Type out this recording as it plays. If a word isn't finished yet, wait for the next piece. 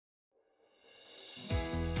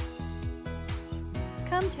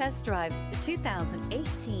Come test drive the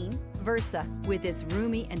 2018 Versa. With its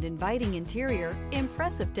roomy and inviting interior,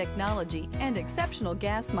 impressive technology, and exceptional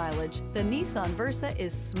gas mileage, the Nissan Versa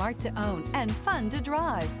is smart to own and fun to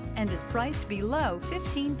drive and is priced below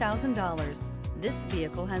 $15,000. This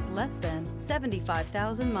vehicle has less than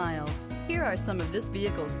 75,000 miles. Here are some of this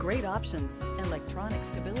vehicle's great options: electronic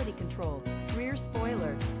stability control, rear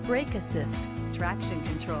spoiler, brake assist, traction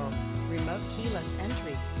control, remote keyless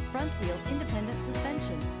entry, front wheel independent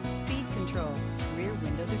suspension, speed control, rear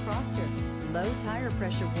window defroster, low tire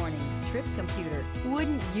pressure warning, trip computer.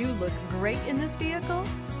 Wouldn't you look great in this vehicle?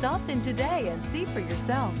 Stop in today and see for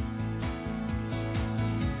yourself.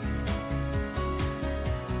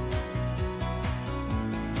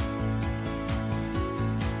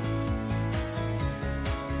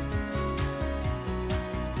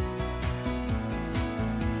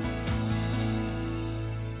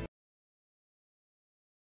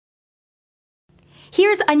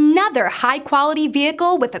 Here's another high-quality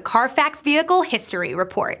vehicle with a Carfax Vehicle History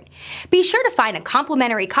Report. Be sure to find a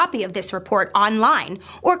complimentary copy of this report online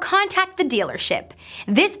or contact the dealership.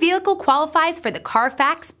 This vehicle qualifies for the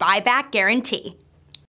Carfax Buyback Guarantee.